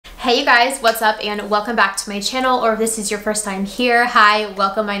Hey you guys, what's up and welcome back to my channel, or if this is your first time here, hi,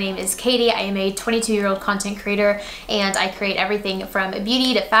 welcome. My name is Katie. I am a 22-year-old content creator and I create everything from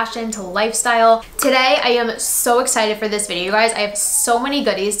beauty to fashion to lifestyle. Today I am so excited for this video, you guys. I have so many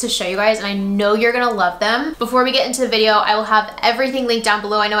goodies to show you guys and I know you're gonna love them. Before we get into the video, I will have everything linked down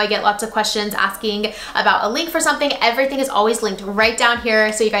below. I know I get lots of questions asking about a link for something. Everything is always linked right down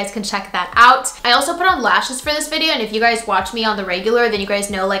here so you guys can check that out. I also put on lashes for this video, and if you guys watch me on the regular, then you guys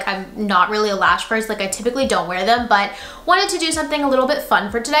know like I'm not really a lash person. Like I typically don't wear them, but wanted to do something a little bit fun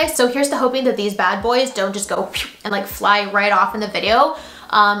for today. So here's to hoping that these bad boys don't just go and like fly right off in the video.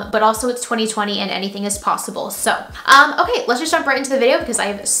 But also it's 2020 and anything is possible. So, okay, let's just jump right into the video because I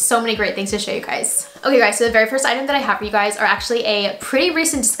have so many great things to show you guys. Okay guys, so the very first item that I have for you guys are actually a pretty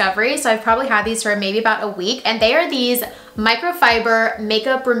recent discovery. So I've probably had these for maybe about a week, and they are these microfiber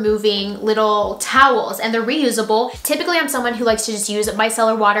makeup removing little towels, and they're reusable. Typically I'm someone who likes to just use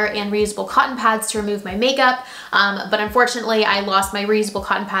micellar water and reusable cotton pads to remove my makeup, but unfortunately I lost my reusable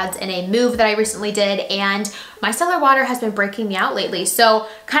cotton pads in a move that I recently did, and micellar water has been breaking me out lately. So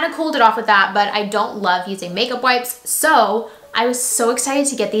kind of cooled it off with that, but I don't love using makeup wipes. So I was so excited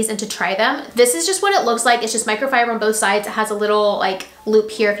to get these and to try them. This is just what it looks like. It's just microfiber on both sides. It has a little like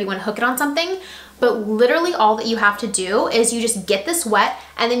loop here if you want to hook it on something. But literally all that you have to do is you just get this wet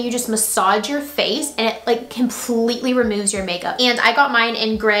and then you just massage your face and it like completely removes your makeup. And I got mine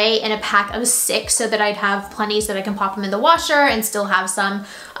in gray in a pack of 6 so that I'd have plenty so that I can pop them in the washer and still have some,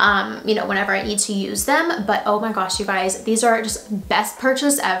 you know, whenever I need to use them. But oh my gosh, you guys, these are just best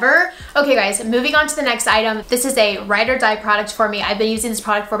purchase ever. Okay guys, moving on to the next item. This is a ride or die product for me. I've been using this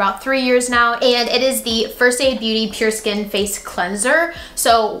product for about 3 years now, and it is the First Aid Beauty Pure Skin Face Cleanser.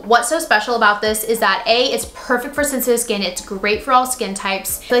 So what's so special about this is that A, it's perfect for sensitive skin. It's great for all skin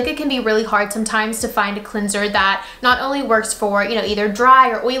types. I feel like it can be really hard sometimes to find a cleanser that not only works for, you know, either dry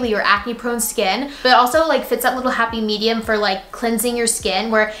or oily or acne prone skin, but also like fits that little happy medium for like cleansing your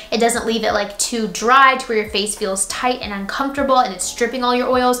skin where it doesn't leave it like too dry to where your face feels tight and uncomfortable and it's stripping all your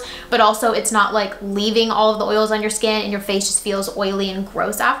oils, but also it's not like leaving all of the oils on your skin and your face just feels oily and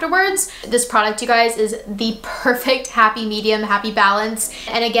gross afterwards. This product, you guys, is the perfect happy medium, happy balance.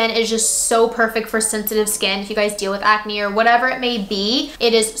 And again, it's just so perfect for sensitive skin. If you guys deal with acne or whatever it may be,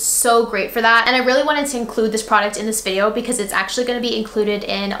 it is so great for that. And I really wanted to include this product in this video because it's actually going to be included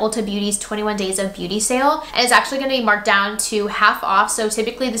in Ulta Beauty's 21 Days of Beauty sale, and it's actually going to be marked down to half off. So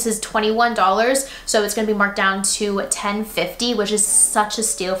typically this is $21, so it's going to be marked down to $10.50, which is such a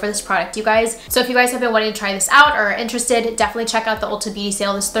steal for this product, you guys. So if you guys have been wanting to try this out or are interested, definitely check out the Ulta Beauty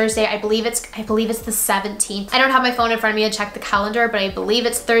sale this Thursday. I believe it's the 17th. I don't have my phone in front of me to check the calendar, but I believe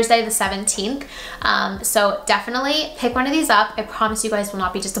it's Thursday the 17th. So definitely pick one of these up. I promise you guys will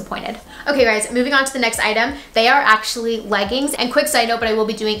not be disappointed. Okay guys, moving on to the next item. They are actually leggings, and quick side note, but I will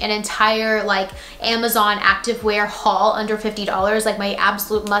be doing an entire like Amazon activewear haul under $50, like my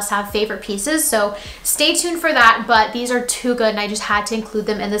absolute must-have favorite pieces. So stay tuned for that, but these are too good and I just had to include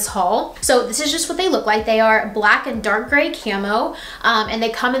them in this haul. So this is just what they look like. They are black and dark gray camo, and they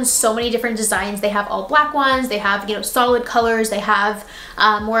come in so many different designs. They have all black ones, they have, you know, solid colors, they have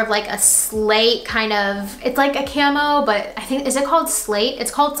more of like a slate kind of, it's like a camo, but I think, is it called slate?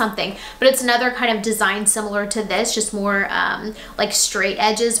 It's called something, but it's another kind of design similar to this, just more like straight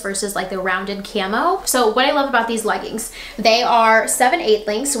edges versus like the rounded camo. So what I love about these leggings, they are 7/8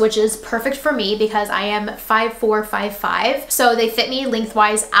 lengths, which is perfect for me because I am 5'4", 5'5". So they fit me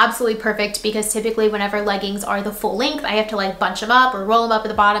lengthwise absolutely perfect, because typically whenever leggings are the full length, I have to like bunch them up or roll them up at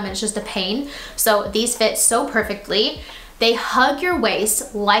the bottom and it's just a pain. So these fit so perfectly. They hug your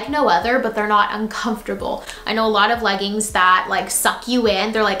waist like no other, but they're not uncomfortable. I know a lot of leggings that like suck you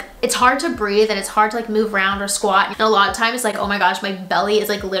in. They're like, it's hard to breathe and it's hard to like move around or squat. And a lot of times like, oh my gosh, my belly is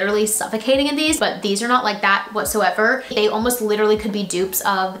like literally suffocating in these, but these are not like that whatsoever. They almost literally could be dupes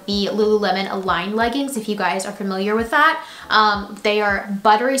of the Lululemon Align leggings, if you guys are familiar with that. They are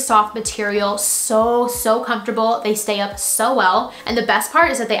buttery soft material, so comfortable. They stay up so well. And the best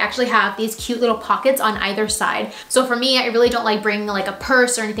part is that they actually have these cute little pockets on either side. So for me, I really don't like bringing like a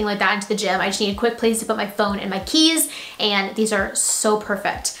purse or anything like that into the gym. I just need a quick place to put my phone and my keys, and these are so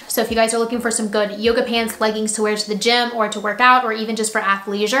perfect. So if you guys are looking for some good yoga pants, leggings to wear to the gym or to work out, or even just for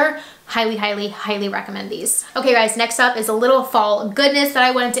athleisure, highly, highly, highly recommend these. Okay guys, next up is a little fall goodness that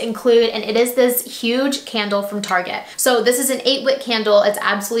I wanted to include, and it is this huge candle from Target. So this is an 8-wick candle. It's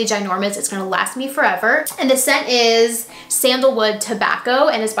absolutely ginormous. It's gonna last me forever. And the scent is Sandalwood Tobacco,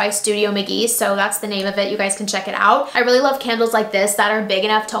 and it's by Studio McGee. So that's the name of it. You guys can check it out. I really love candles like this that are big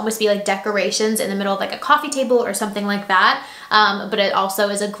enough to almost be like decorations in the middle of like a coffee table or something like that. But it also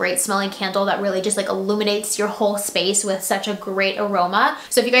is a great smelling candle that really just like illuminates your whole space with such a great aroma.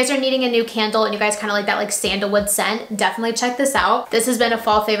 So if you guys are needing a new candle and you guys kind of like that like sandalwood scent, definitely check this out. This has been a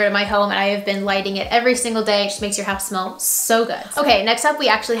fall favorite in my home and I have been lighting it every single day. It just makes your house smell so good. Okay, next up we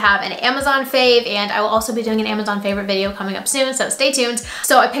actually have an Amazon fave, and I will also be doing an Amazon favorite video coming up soon, so stay tuned.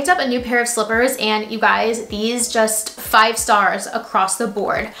 So I picked up a new pair of slippers, and you guys, these just 5 stars across the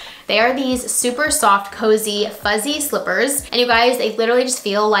board. They are these super soft, cozy, fuzzy slippers. And you guys, they literally just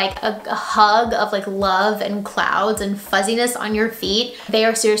feel like a hug of like love and clouds and fuzziness on your feet. They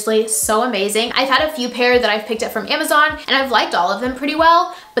are seriously so amazing. I've had a few pair that I've picked up from Amazon and I've liked all of them pretty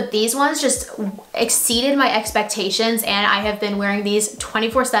well, but these ones just exceeded my expectations, and I have been wearing these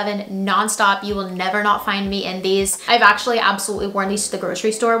 24/7 nonstop. You will never not find me in these. I've actually absolutely worn these to the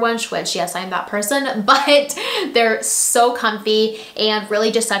grocery store once, which yes, I'm that person, but they're so comfy and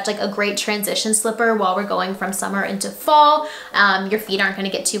really just such like a great transition slipper while we're going from summer into fall. Your feet aren't going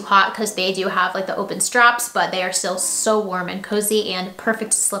to get too hot because they do have like the open straps, but they are still so warm and cozy and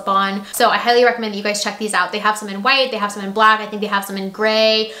perfect to slip on. So I highly recommend that you guys check these out. They have some in white, they have some in black, I think they have some in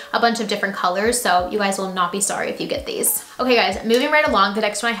gray, a bunch of different colors. So you guys will not be sorry if you get these. Okay guys, moving right along, the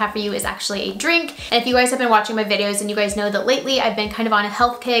next one I have for you is actually a drink. And if you guys have been watching my videos and you guys know that lately I've been kind of on a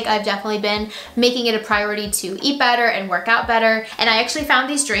health kick, I've definitely been making it a priority to eat better and work out better. And I actually found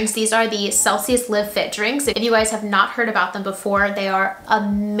these drinks. These are the Celsius Live Fit drinks. If you guys have not heard about them before, they are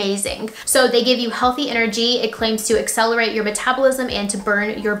amazing. So they give you healthy energy. It claims to accelerate your metabolism and to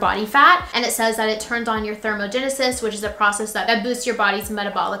burn your body fat. And it says that it turns on your thermogenesis, which is a process that boosts your body's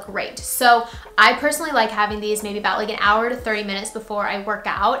metabolic rate. So I personally like having these maybe about like an hour to 30 minutes before I work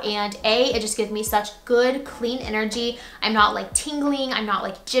out. And it just gives me such good, clean energy. I'm not like tingling. I'm not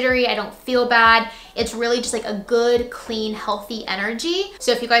like jittery. I don't feel bad. It's really just like a good, clean, healthy energy.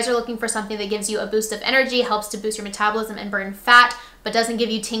 So if you guys are looking for something that gives you a boost of energy, helps to boost your metabolism and burn fat, but doesn't give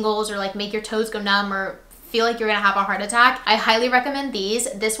you tingles or like make your toes go numb or feel like you're gonna have a heart attack, I highly recommend these.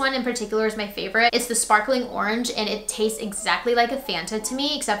 This one in particular is my favorite. It's the sparkling orange, and it tastes exactly like a Fanta to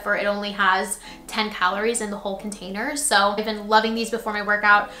me, except for it only has 10 calories in the whole container. So I've been loving these before my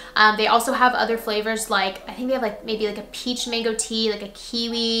workout. They also have other flavors, like I think they have like maybe like a peach mango tea, like a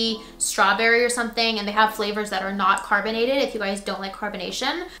kiwi strawberry or something, and they have flavors that are not carbonated if you guys don't like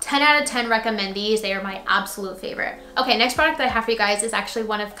carbonation. 10 out of 10 recommend these. They are my absolute favorite. Okay, next product that I have for you guys is actually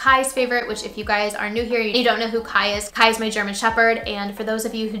one of Kai's favorite, which if you guys are new here, you don't know who Kai is my German Shepherd. And for those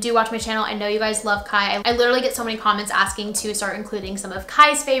of you who do watch my channel, I know you guys love Kai. I literally get so many comments asking to start including some of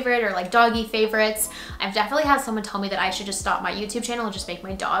Kai's favorite or like doggy favorites. I've definitely had someone tell me that I should just stop my YouTube channel and just make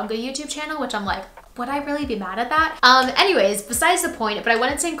my dog a YouTube channel, which I'm like, would I really be mad at that? Anyways, besides the point, but I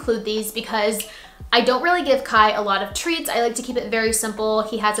wanted to include these because I don't really give Kai a lot of treats. I like to keep it very simple.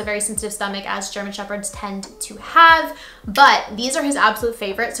 He has a very sensitive stomach, as German Shepherds tend to have, but these are his absolute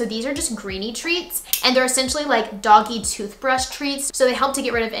favorite. So these are just greenie treats, and they're essentially like doggy toothbrush treats. So they help to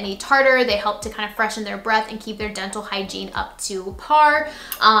get rid of any tartar. They help to kind of freshen their breath and keep their dental hygiene up to par.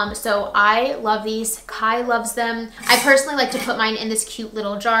 So I love these. Kai loves them. I personally like to put mine in this cute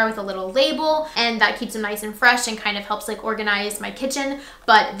little jar with a little label, and that keeps them nice and fresh and kind of helps like organize my kitchen.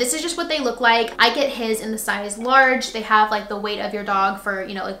 But this is just what they look like. I get his in the size large. They have like the weight of your dog for,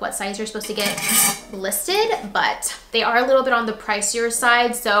 you know, like what size you're supposed to get listed, but they are a little bit on the pricier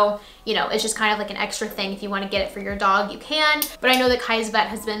side. So, you know, it's just kind of like an extra thing. If you want to get it for your dog, you can. But I know that Kai's vet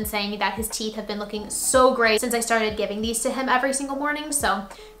has been saying that his teeth have been looking so great since I started giving these to him every single morning. So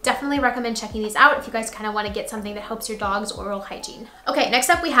definitely recommend checking these out if you guys kind of want to get something that helps your dog's oral hygiene. Okay, next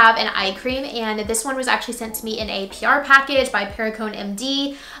up we have an eye cream, and this one was actually sent to me in a PR package by Perricone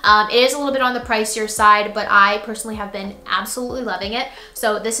MD. It is a little bit on the pricier side, but I personally have been absolutely loving it.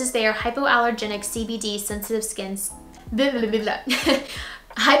 So this is their hypoallergenic CBD sensitive skin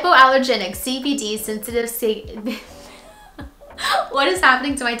hypoallergenic CBD sensitive skin. What is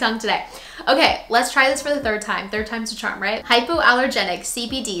happening to my tongue today? Okay, let's try this for the third time. Third time's a charm, right? Hypoallergenic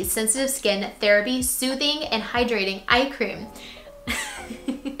CBD sensitive skin therapy soothing and hydrating eye cream.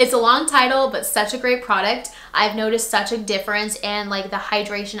 It's a long title, but such a great product. I've noticed such a difference in like the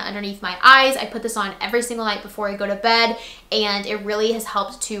hydration underneath my eyes. I put this on every single night before I go to bed, and it really has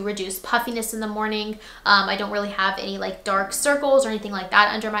helped to reduce puffiness in the morning. I don't really have any like dark circles or anything like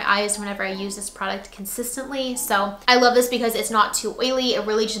that under my eyes whenever I use this product consistently. So I love this because it's not too oily. It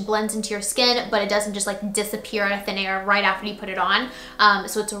really just blends into your skin, but it doesn't just like disappear out of thin air right after you put it on.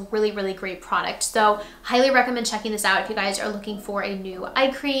 So it's a really, really great product. So highly recommend checking this out if you guys are looking for a new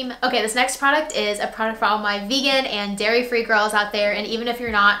eye cream. Okay, this next product is a product for all my vegan and dairy-free girls out there. And even if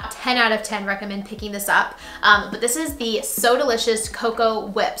you're not, 10 out of 10 recommend picking this up. But this is the So Delicious Cocoa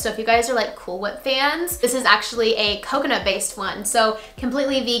Whip. So if you guys are like Cool Whip fans, this is actually a coconut-based one. So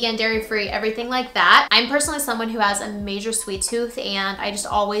completely vegan, dairy-free, everything like that. I'm personally someone who has a major sweet tooth, and I just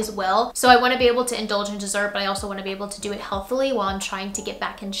always will. So I want to be able to indulge in dessert, but I also want to be able to do it healthily while I'm trying to get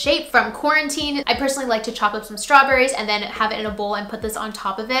back in shape from quarantine. I personally like to chop up some strawberries and then have it in a bowl and put this on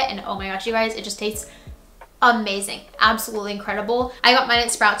top of it. And oh my gosh, you guys, it just tastes amazing, absolutely incredible. I got mine at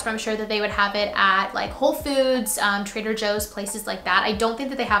Sprouts, but I'm sure that they would have it at like Whole Foods, Trader Joe's, places like that. I don't think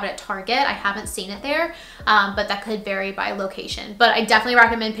that they have it at Target. I haven't seen it there, but that could vary by location. But I definitely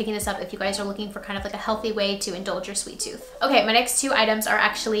recommend picking this up if you guys are looking for kind of like a healthy way to indulge your sweet tooth. Okay, my next two items are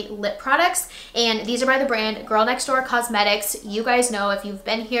actually lip products, and these are by the brand Girl Next Door Cosmetics. You guys know, if you've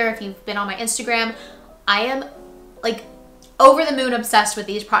been here, if you've been on my Instagram, I am like over the moon obsessed with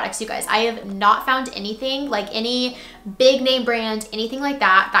these products, you guys. I have not found anything like any big name brand, anything like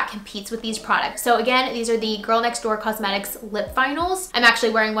that competes with these products. So again, these are the Girl Next Door Cosmetics lip finals. I'm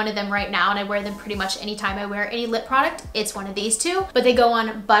actually wearing one of them right now, and I wear them pretty much anytime I wear any lip product. It's one of these two, but they go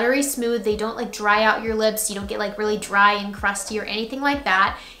on buttery smooth. They don't like dry out your lips. You don't get like really dry and crusty or anything like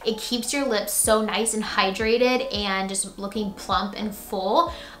that. It keeps your lips so nice and hydrated and just looking plump and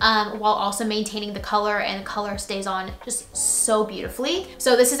full, while also maintaining the color, and the color stays on just so beautifully.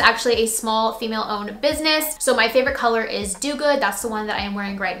 So this is actually a small female-owned business. So my favorite color is Do Good. That's the one that I am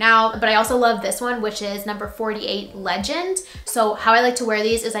wearing right now, but I also love this one, which is number 48 Legend. So how I like to wear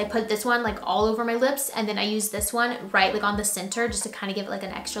these is I put this one like all over my lips, and then I use this one right like on the center just to kind of give it like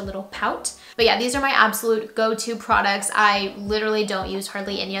an extra little pout. But yeah, these are my absolute go-to products. I literally don't use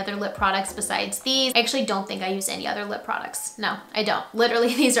hardly any other lip products besides these. I actually don't think I use any other lip products. No, I don't.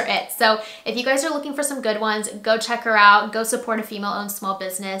 Literally, these are it. So if you guys are looking for some good ones, go check her out. Go support a female-owned small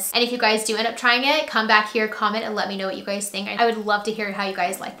business. And if you guys do end up trying it, come back here, comment, and let me know what you guys think. I would love to hear how you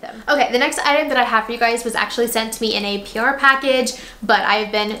guys like them. Okay, the next item that I have for you guys was actually sent to me in a PR package, but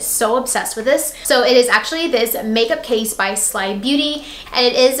I've been so obsessed with this. So it is actually this makeup case by Sly Beauty, and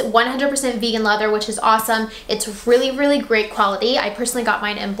it is 100% vegan leather, which is awesome. It's really, really great quality. I personally got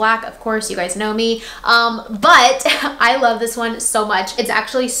mine in black, of course, you guys know me, but I love this one so much. It's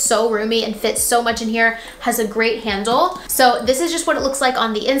actually so roomy and fits so much in here, has a great handle. So this is just what it looks like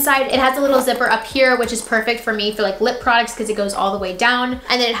on the inside. It has a little zipper up here, which is perfect for me for like lip products because it goes all the way down.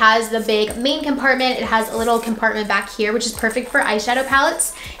 And then it has the big main compartment. It has a little compartment back here, which is perfect for eyeshadow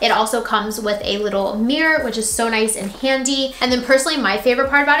palettes. It also comes with a little mirror, which is so nice and handy. And then personally, my favorite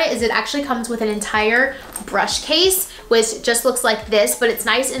part about it is it actually comes with an entire brush case, which just looks like this, but it's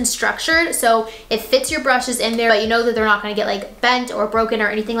nice and structured. So it fits your brushes in there, but you know that they're not gonna get like bent or broken or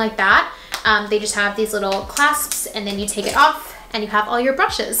anything like that. They just have these little clasps, and then you take it off and you have all your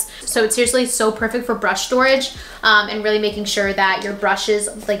brushes. So it's seriously so perfect for brush storage, and really making sure that your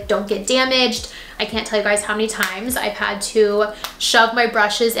brushes like don't get damaged. I can't tell you guys how many times I've had to shove my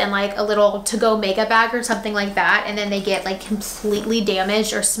brushes in like a little to-go makeup bag or something like that, and then they get like completely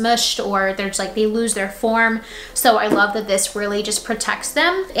damaged or smushed, or they're just like they lose their form. So I love that this really just protects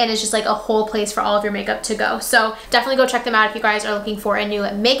them, and it's just like a whole place for all of your makeup to go. So definitely go check them out if you guys are looking for a new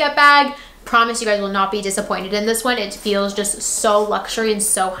makeup bag. Promise you guys will not be disappointed in this one. It feels just so luxury and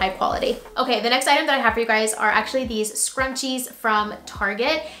so high quality. Okay, the next item that I have for you guys are actually these scrunchies from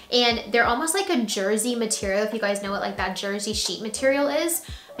Target, and they're almost like a jersey material, if you guys know what like that jersey sheet material is.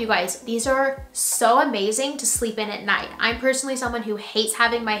 You guys, these are so amazing to sleep in at night. I'm personally someone who hates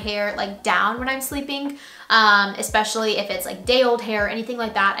having my hair like down when I'm sleeping, especially if it's like day old hair or anything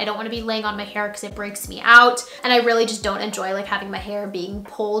like that. I don't want to be laying on my hair because it breaks me out, and I really just don't enjoy like having my hair being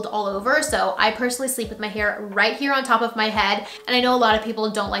pulled all over. So I personally sleep with my hair right here on top of my head, and I know a lot of people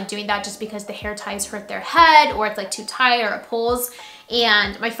don't like doing that just because the hair ties hurt their head, or it's like too tight or it pulls.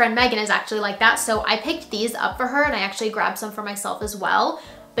 And my friend Megan is actually like that, so I picked these up for her, and I actually grabbed some for myself as well.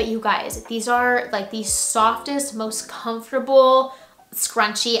 But you guys, these are like the softest, most comfortable,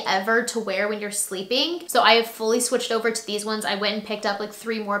 scrunchie ever to wear when you're sleeping. So I have fully switched over to these ones. I went and picked up like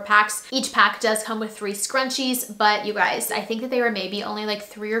 3 more packs. Each pack does come with 3 scrunchies, but you guys, I think that they were maybe only like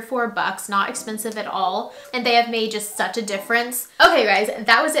 $3 or $4, not expensive at all. And they have made just such a difference. Okay guys,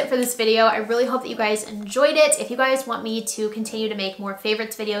 that was it for this video. I really hope that you guys enjoyed it. If you guys want me to continue to make more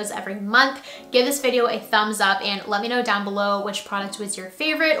favorites videos every month, give this video a thumbs up and let me know down below which product was your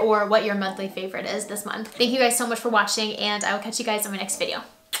favorite or what your monthly favorite is this month. Thank you guys so much for watching, and I will catch you guys on my next video.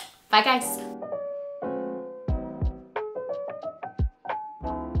 Bye guys.